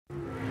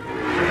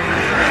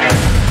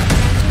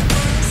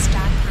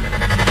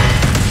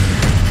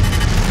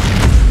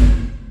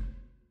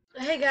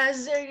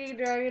guys, Cheeseria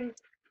Dragon,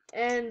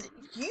 and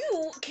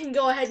you can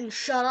go ahead and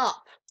shut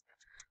up.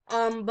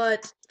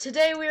 But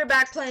today we are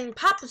back playing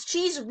Papa's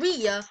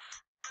Cheeseria,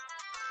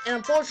 and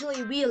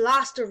unfortunately we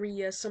lost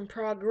some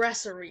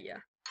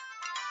progress-aria.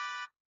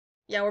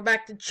 Yeah, we're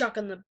back to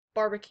chucking the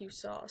barbecue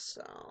sauce,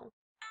 so...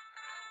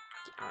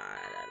 I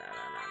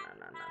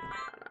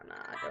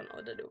don't know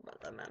what to do about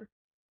that, man.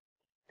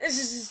 This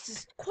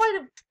is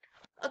quite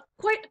a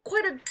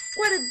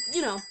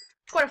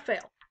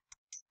fail.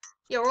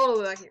 Yeah, we're all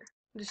the way back here.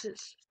 This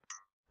is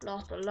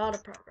lost a lot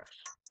of progress.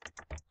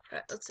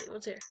 Alright, let's see,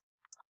 what's here?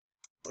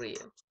 What are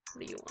you?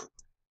 What do you want?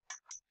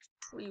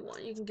 What do you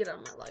want? You can get out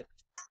of my life.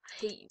 I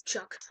hate you,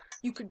 Chuck.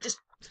 You can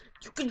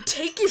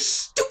take your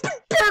stupid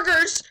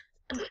burgers!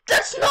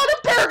 That's not a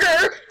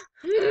burger!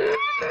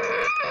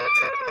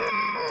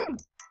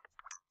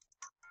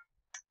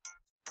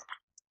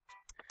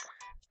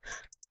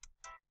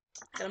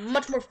 Got a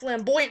much more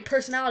flamboyant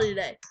personality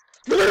today.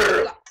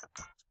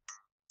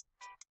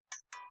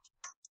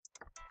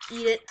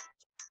 Eat it.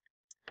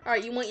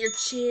 Alright, you want your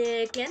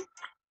chicken?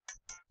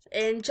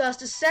 In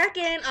just a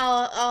second,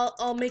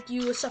 I'll make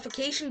you a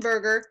suffocation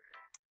burger,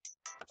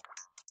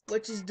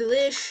 which is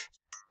delish.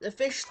 The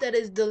fish that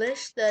is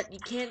delish, that you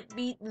can't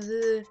beat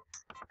the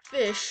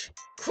fish.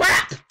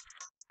 Crap!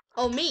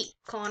 Oh, me,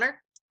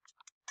 Connor.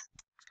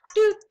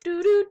 Do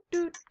do do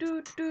do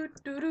do do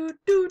do do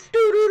do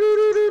do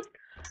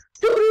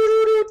do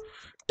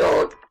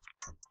do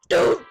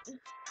do.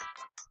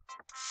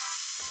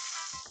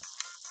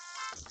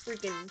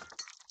 Freaking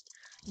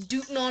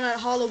dooting on that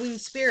Halloween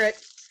spirit.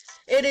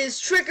 It is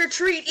Trick or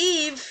Treat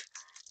Eve,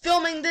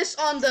 filming this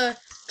on the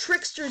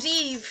Trickster's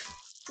Eve,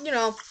 you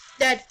know,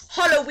 that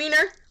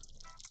Halloweener.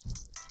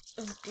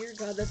 Oh dear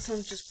God, that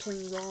sounds just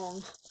plain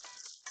wrong.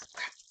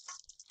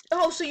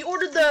 Oh, so you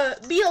ordered the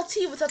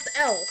BLT without the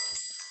L.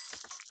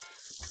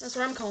 That's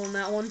what I'm calling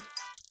that one.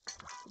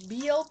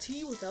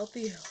 BLT without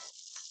the L.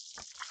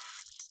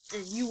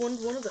 And you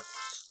wanted one of those.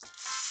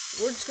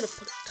 We're just gonna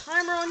put a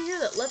timer on here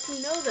that lets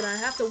me know that I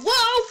have to—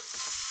 Whoa!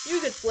 You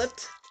get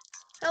flipped.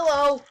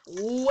 Hello.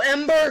 Ooh,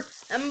 Ember.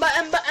 Ember.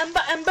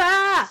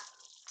 I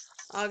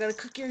gotta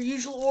cook your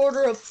usual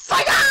order of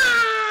fire!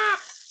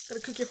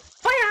 Gotta cook your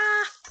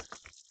fire!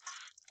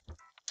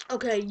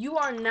 Okay, you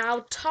are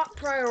now top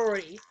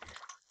priority.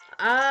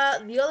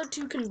 The other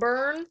two can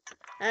burn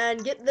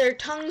and get their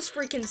tongues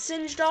freaking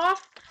singed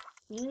off.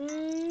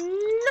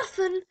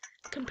 Nothing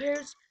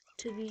compares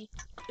to the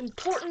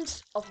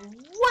importance of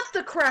what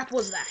the crap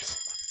was that.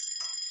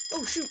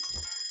 Oh, shoot.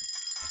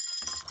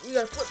 You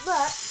gotta flip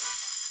that.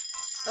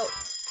 Oh.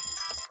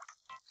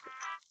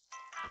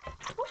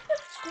 What's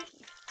that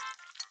squeaky?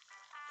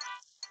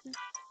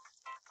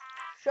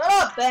 Shut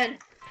up, Ben.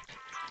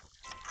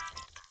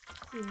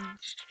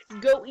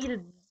 Go eat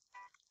it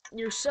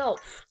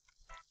yourself.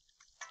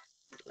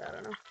 I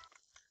don't know.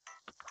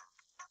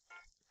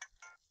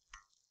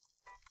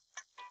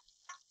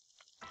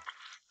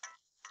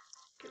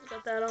 Okay, we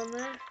got that on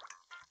there.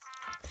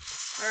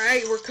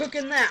 Alright, we're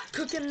cooking that,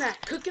 cooking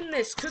that, cooking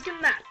this,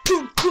 cooking that.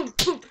 Boom, boom,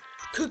 boom.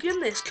 Cooking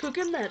this,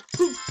 cooking that.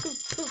 Boom, boom,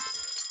 boom.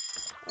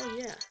 Oh,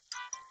 yeah.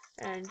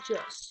 And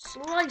just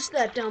slice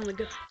that down the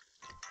gun.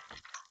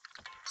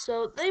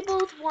 So, they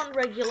both want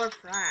regular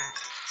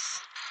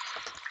fries.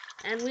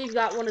 And we've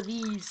got one of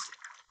these.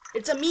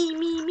 It's a me.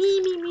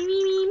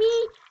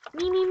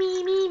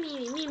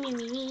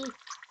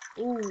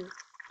 Ooh,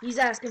 he's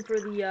asking for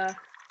the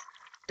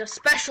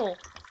special,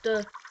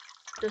 the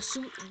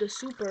soup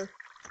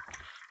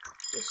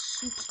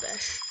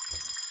special.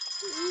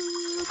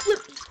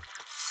 Flip.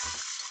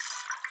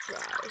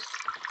 Fries.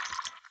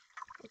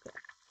 Okay,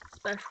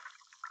 special.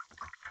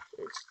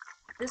 It's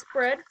this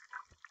bread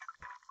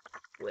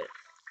with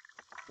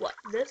what?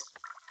 This?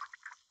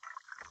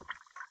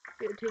 I'm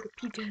gonna take a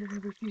peek at it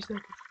every few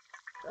seconds.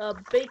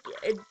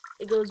 Bacon.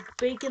 It goes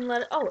bacon,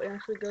 lettuce. Oh, it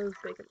actually goes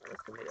bacon,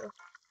 lettuce, tomato.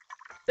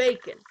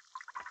 Bacon.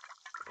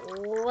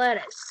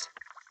 Lettuce.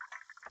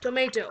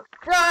 Tomato.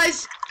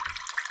 Fries!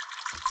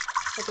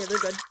 Okay, they're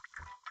good.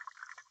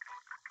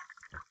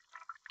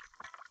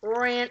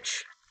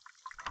 Ranch.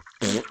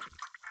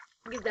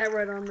 Get that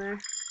right on there.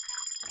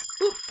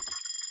 Oop.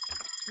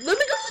 Let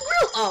me go to the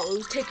grill! Oh, it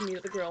was taking me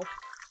to the grill.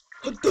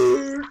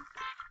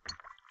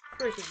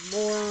 Freaking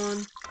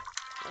moron.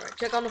 Alright,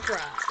 check on the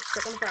fries.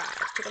 Check on the fries.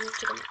 Check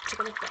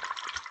on the fries.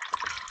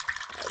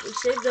 We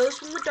save those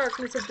from the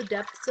darkness of the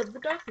depths of the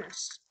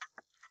darkness.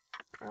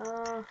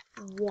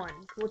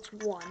 One. What's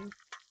one?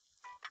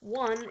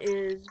 One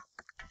is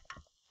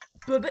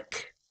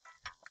Bubik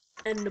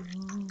and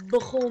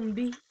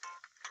Bahombi.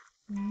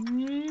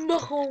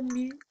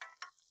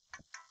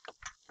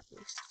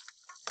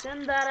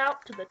 Send that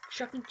out to the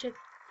Chucky.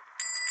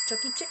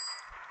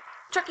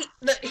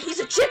 He's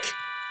a chick?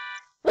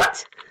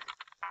 What?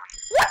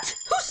 What?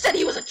 Who said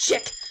he was a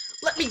chick?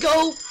 Let me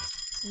go.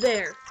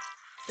 There.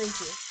 Thank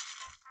you.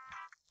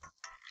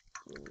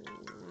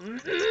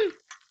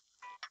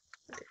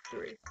 Okay,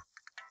 3.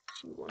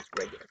 She wants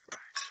regular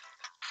fries.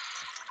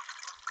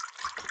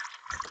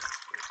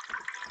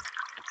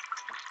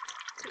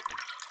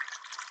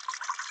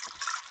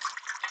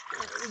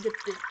 We get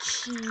the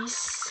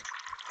cheese.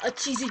 A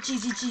cheesy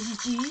cheese.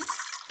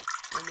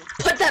 And we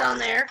put that on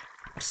there.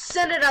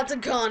 Send it out to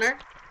Connor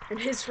and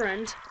his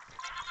friend.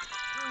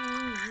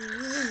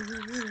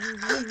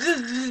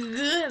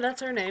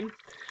 That's her name.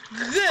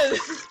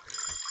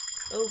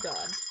 Oh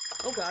god.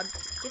 Oh god.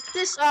 Get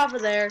this off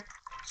of there.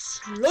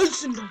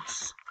 Slice and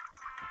dice.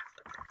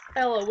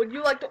 Ella, would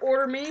you like to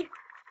order me?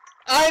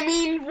 I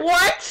mean,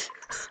 what?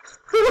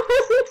 You're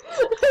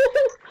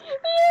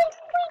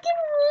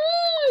freaking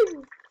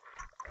rude.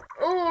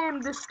 Oh, I'm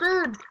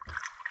disturbed.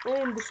 I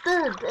am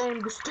disturbed.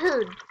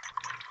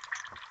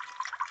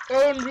 I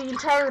am the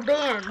entire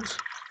band.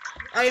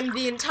 I am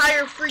the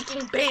entire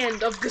freaking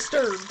band of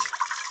Disturbed.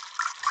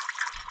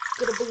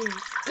 Gonna boom,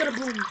 gonna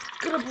boom,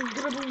 gonna boom,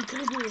 gonna boom,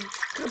 gonna boom,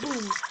 gonna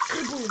boom,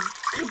 gonna boom,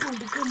 gonna boom,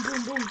 boom, boom,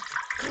 boom,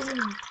 gonna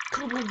boom,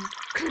 gonna boom,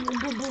 gonna boom,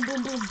 boom, boom,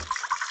 boom, boom.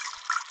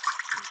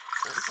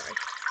 I'm sorry.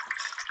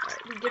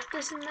 Alright, we get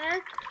this in there.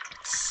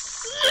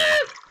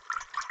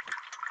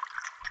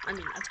 I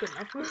mean, that's good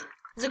enough.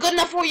 Is it good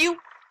enough for you?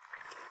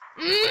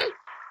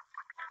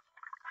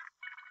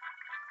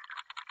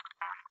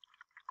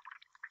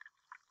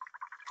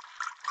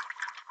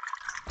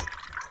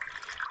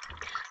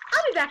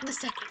 I'll be back in a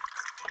second.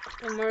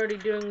 I'm already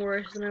doing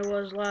worse than I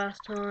was last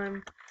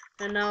time,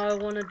 and now I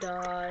want to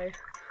die.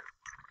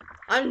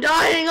 I'm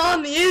dying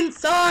on the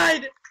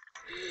inside!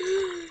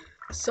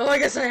 So I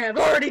guess I have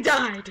already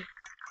died.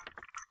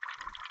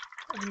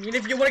 I mean,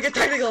 if you want to get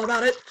technical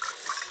about it.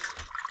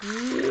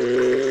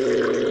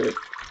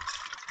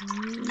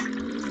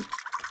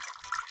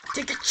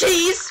 Take your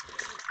cheese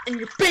and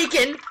your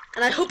bacon,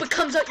 and I hope it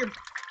comes out your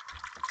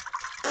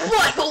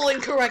butthole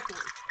incorrectly.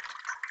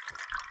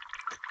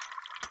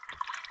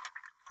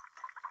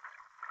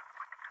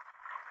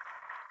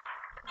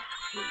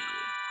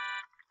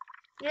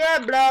 Yeah,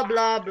 blah,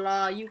 blah,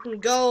 blah. You can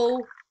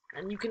go,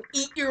 and you can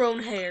eat your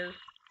own hair.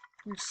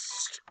 You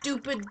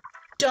stupid,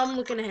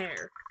 dumb-looking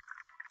hair.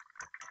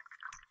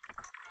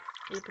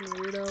 Flippin'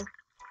 weirdo.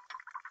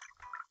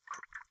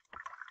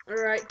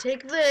 Alright,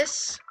 take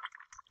this.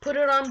 Put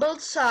it on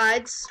both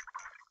sides.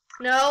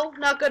 No?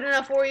 Not good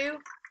enough for you?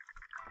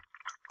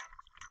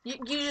 You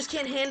just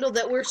can't handle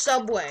that we're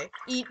Subway.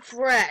 Eat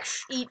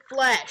fresh. Eat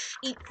flesh.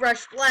 Eat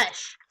fresh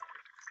flesh.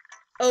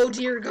 Oh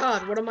dear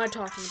God, what am I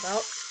talking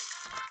about?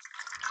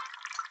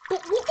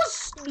 But what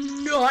was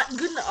not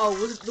good enough? Oh,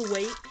 was it the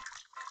weight?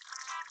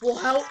 Well,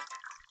 how?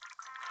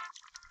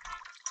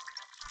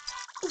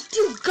 Oh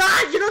dear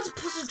God, you're not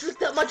supposed to drink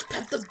that much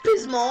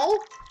Pepto-Bismol.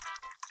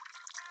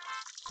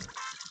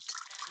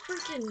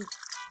 Freaking.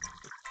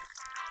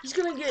 He's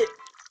gonna get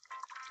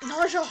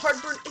nausea,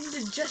 heartburn,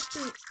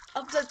 indigestion,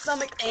 upset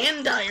stomach,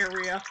 and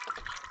diarrhea.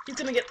 He's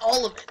gonna get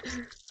all of it.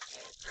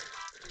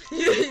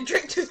 You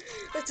drink too.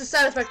 That's a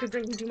side effect of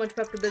drinking too much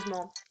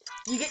Pepto-Bismol.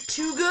 You get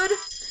too good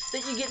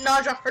that you get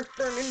nausea,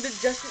 heartburn,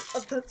 indigestion,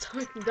 upset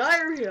stomach, and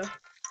diarrhea.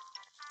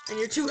 And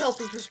you're too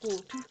healthy for school.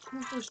 Too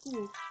cool for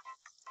school.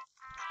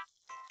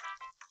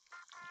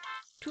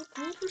 Too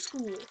cool for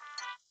school.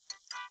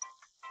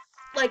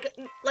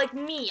 Like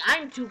me,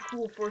 I'm too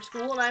cool for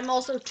school, and I'm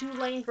also too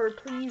lame for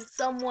please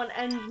someone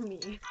end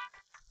me.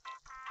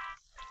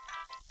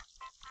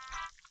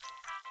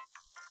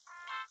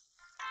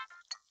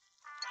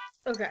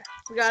 Okay,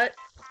 we got it.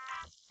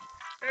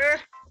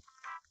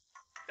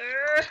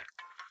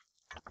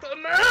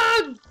 Come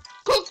on!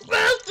 Cook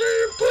faster,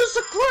 you piece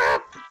of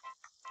crap!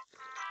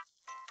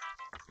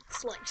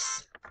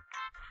 Slice.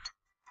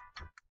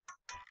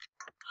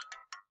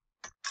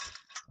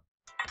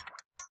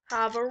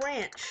 Have a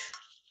ranch.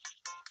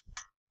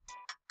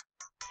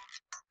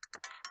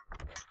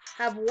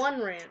 Have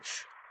one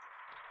ranch.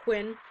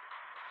 Quinn.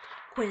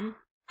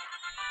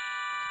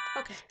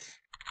 Okay.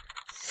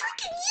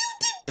 Freaking you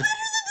did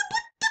better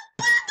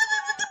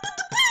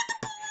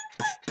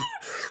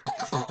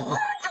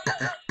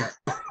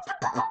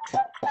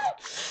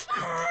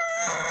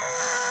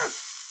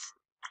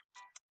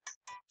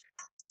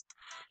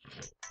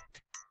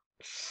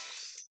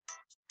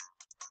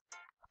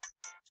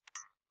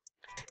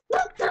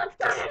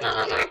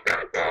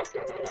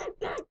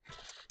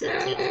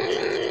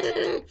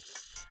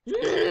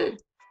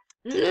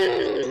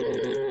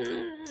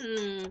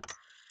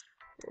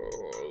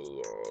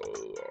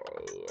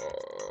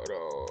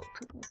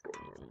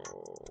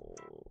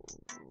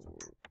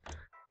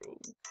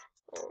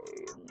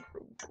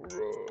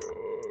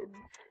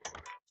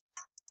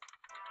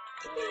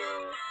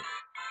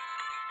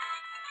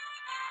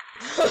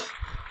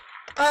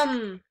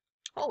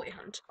hallway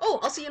hunt. Oh,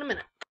 I'll see you in a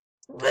minute.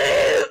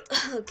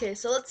 Okay,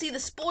 so let's see the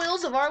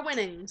spoils of our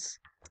winnings.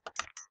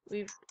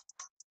 I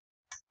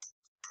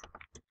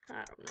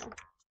don't know.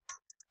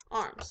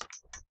 Arms.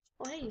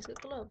 Oh, hey, he's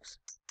got gloves.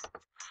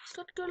 He's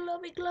got good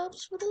lovely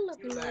gloves for the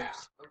lovely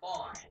loves.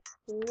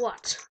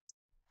 What?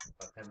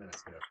 About 10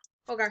 minutes ago.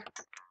 Okay.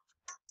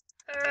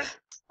 Okay,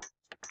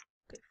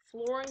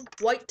 flooring,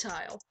 white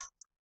tile.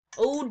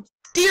 Oh,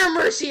 dear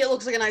mercy, it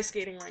looks like an ice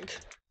skating rink.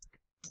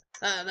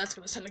 That's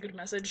gonna send a good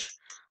message.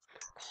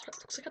 God, it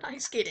looks like an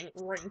ice skating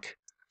rink.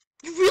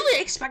 You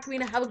really expect me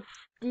to have a...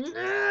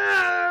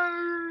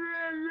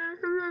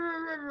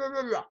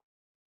 I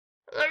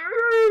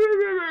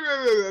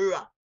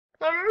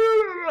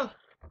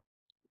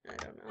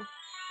don't know.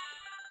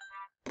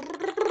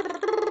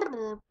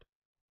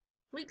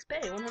 Week's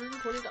pay,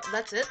 $120.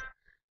 That's it?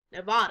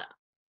 Nevada.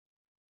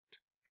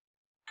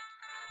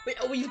 Wait,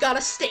 oh, we've got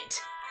a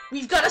state.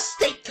 We've got a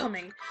state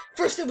coming.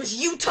 First there was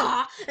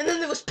Utah, and then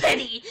there was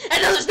Penny,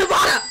 and now there's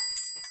Nevada!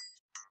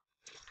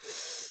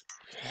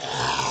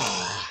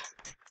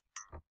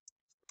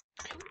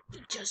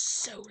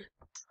 Just soda.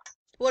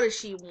 What does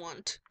she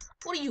want?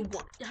 What do you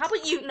want? How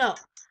about you, no.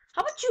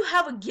 How about you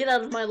have a get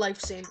out of my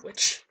life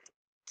sandwich?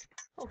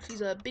 Oh,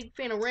 she's a big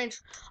fan of ranch.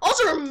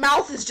 Also, her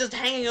mouth is just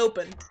hanging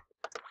open.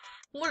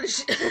 What is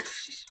she?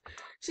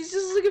 She's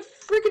just like a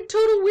freaking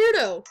total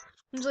weirdo.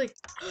 He's like,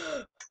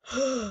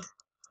 I'd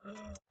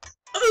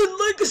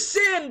like a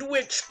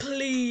sandwich,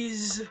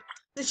 please.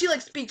 And she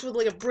like speaks with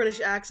like a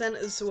British accent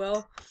as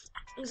well.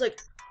 He's like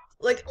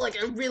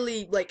a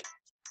really like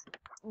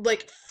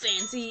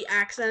fancy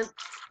accent.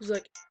 He's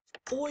like,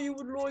 I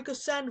would like a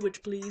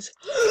sandwich, please.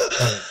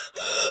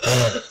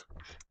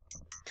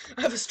 I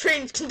have a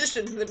strange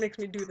condition that makes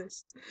me do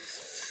this.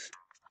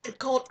 It's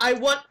called I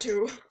want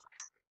to.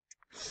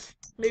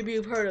 Maybe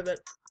you've heard of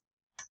it.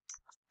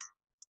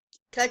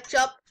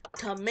 Ketchup,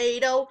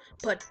 tomato,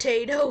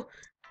 potato,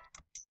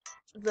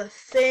 the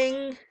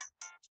thing.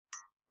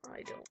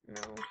 I don't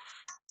know.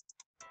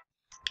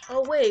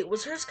 Oh wait,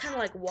 was hers kind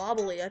of like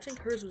wobbly? I think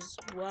hers was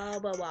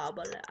wobba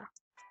wobba.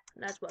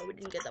 That's why we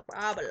didn't get the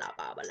wobba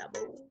wobba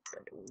boo.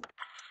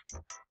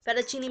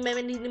 Fettuccine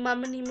blibby blibby blibby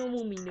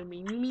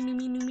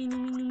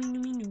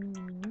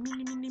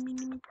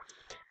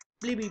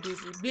blibby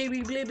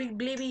blibby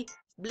blibby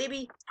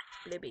blibby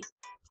blibby.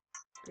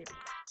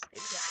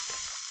 Exactly.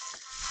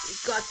 We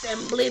got them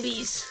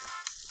blibbies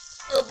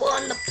up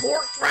on the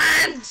pork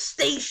rind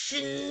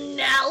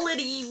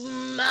stationality.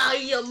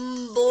 Mayam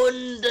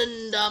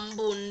bundam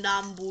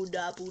bundam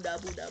buda buda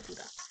buda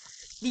buda.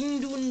 Ding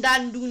dun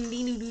dan dun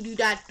ding doo doo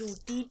da doo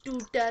dee doo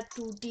da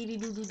doo dee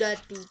doo doo da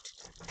doo.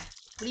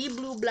 Blee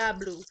blue blah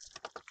blue.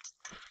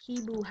 He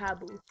boo ha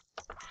boo.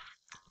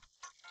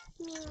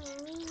 Me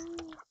me me.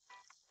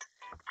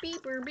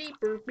 Beeper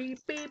beeper beep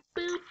beep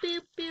boop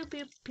beep beep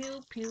beep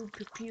pew pew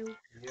pew pew.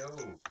 Yo.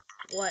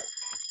 What?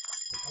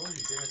 I told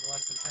you dinner's in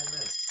less than 10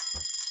 minutes.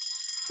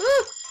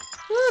 Woo!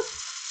 Woo!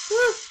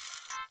 Woo!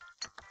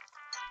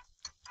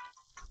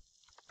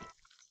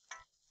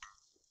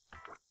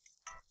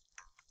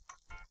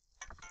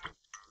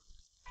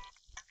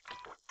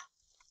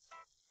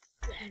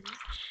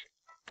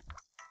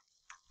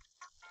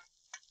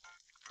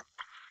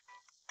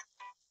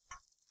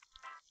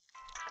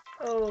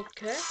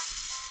 Okay.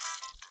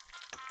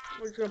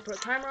 We're just gonna put a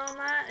timer on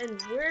that,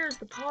 and where's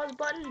the pause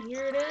button?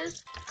 Here it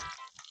is.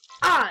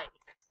 I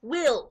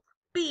will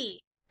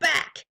be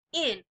back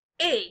in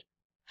a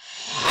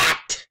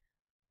hot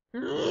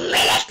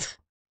minute.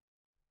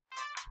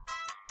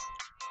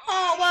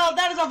 Oh, well,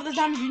 that is all for this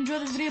time. If you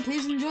enjoyed this video,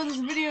 please enjoy this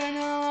video, and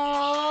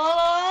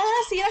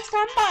see you next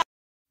time.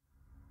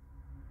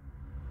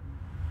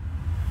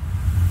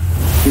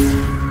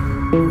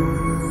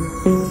 Bye.